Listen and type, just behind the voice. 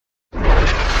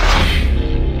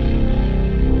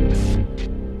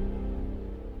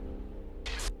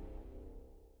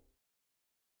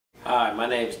My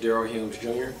name is Daryl Humes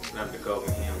Jr. And I'm Nicole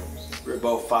Humes. We're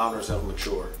both founders of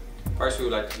Mature. First, we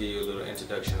would like to give you a little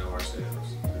introduction of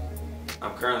ourselves.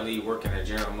 I'm currently working at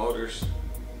General Motors.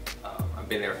 I've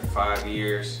been there for 5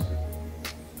 years.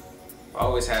 I've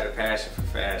always had a passion for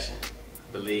fashion.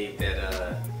 I believe that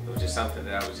it was just something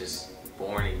that I was just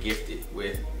born and gifted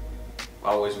with. I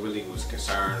always really was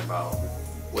concerned about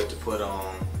what to put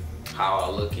on, how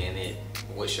I look in it,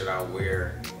 what should I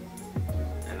wear.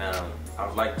 And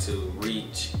I'd like to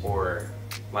reach or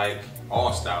like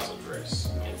all styles of dress,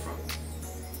 and from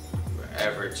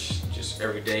average, just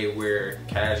everyday wear,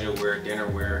 casual wear, dinner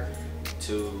wear,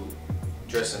 to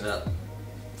dressing up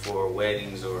for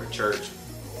weddings or church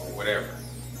or whatever.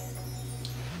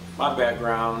 My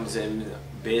background is in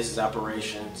business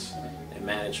operations and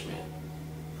management.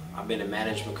 I've been a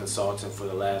management consultant for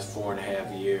the last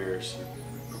 4.5 years,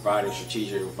 providing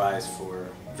strategic advice for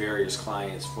various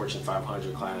clients, Fortune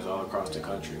 500 clients all across the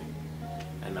country.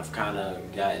 And I've kind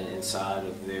of gotten inside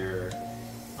of their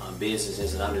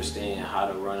businesses and understand how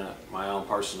to run my own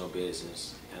personal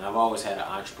business. And I've always had an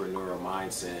entrepreneurial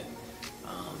mindset.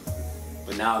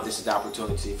 But now this is the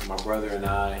opportunity for my brother and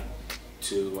I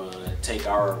to take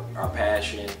our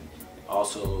passion,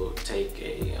 also take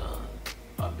a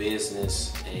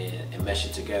business and mesh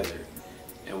it together.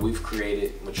 And we've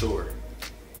created Mature.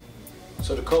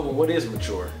 So Dakota, what is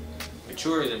Mature?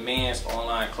 Mature is a men's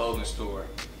online clothing store,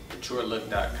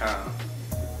 MatureLook.com.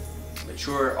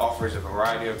 Mature offers a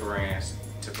variety of brands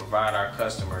to provide our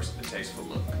customers a tasteful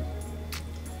look.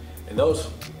 And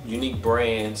those unique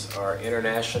brands are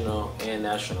international and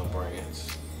national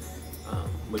brands.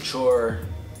 Mature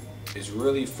is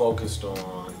really focused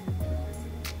on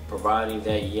providing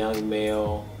that young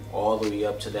male all the way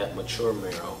up to that mature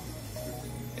male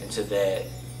and to that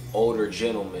older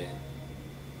gentleman.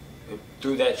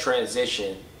 Through that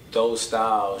transition, those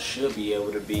styles should be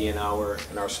able to be in our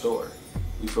store.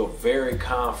 We feel very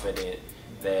confident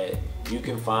that you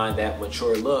can find that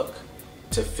mature look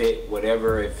to fit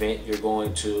whatever event you're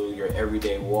going to, your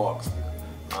everyday walk.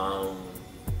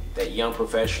 That young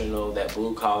professional, that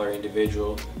blue collar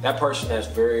individual, that person that's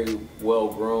very well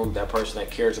groomed, that person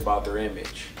that cares about their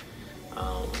image.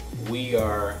 We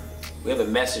have a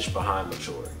message behind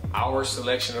Mature. Our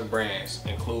selection of brands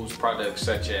includes products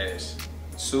such as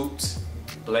suits,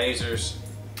 blazers,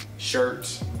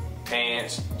 shirts,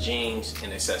 pants, jeans,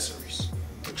 and accessories.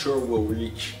 Mature will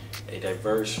reach a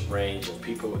diverse range of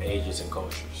people, ages, and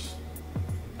cultures.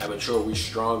 At Mature, we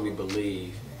strongly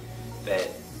believe that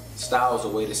style is a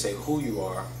way to say who you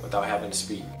are without having to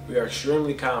speak. We are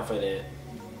extremely confident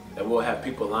that we'll have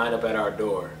people line up at our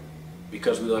door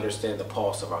because we understand the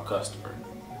pulse of our customer.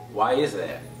 Why is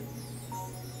that?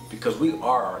 Because we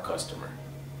are our customer.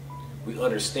 We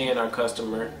understand our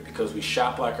customer because we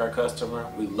shop like our customer,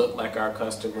 we look like our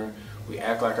customer, we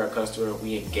act like our customer,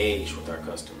 we engage with our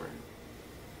customer.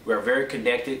 We are very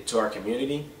connected to our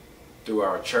community through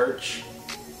our church,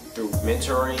 through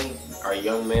mentoring our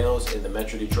young males in the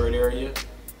Metro Detroit area,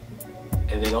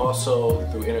 and then also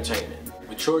through entertainment.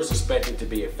 Mature is expected to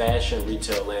be a fashion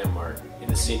retail landmark in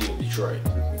the city of Detroit.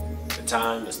 The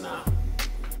time is now.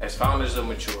 As founders of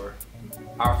Mature,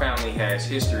 our family has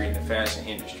history in the fashion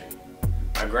industry.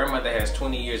 My grandmother has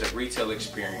 20 years of retail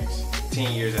experience,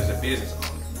 10 years as a business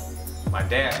owner. My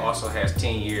dad also has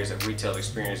 10 years of retail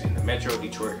experience in the Metro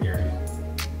Detroit area.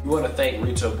 We want to thank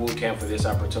Retail Bootcamp for this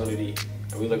opportunity,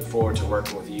 and we look forward to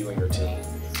working with you and your team.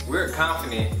 We're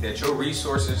confident that your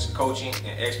resources, coaching,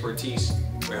 and expertise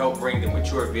will help bring the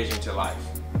Mature vision to life.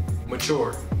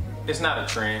 Mature, it's not a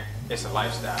trend, it's a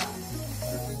lifestyle.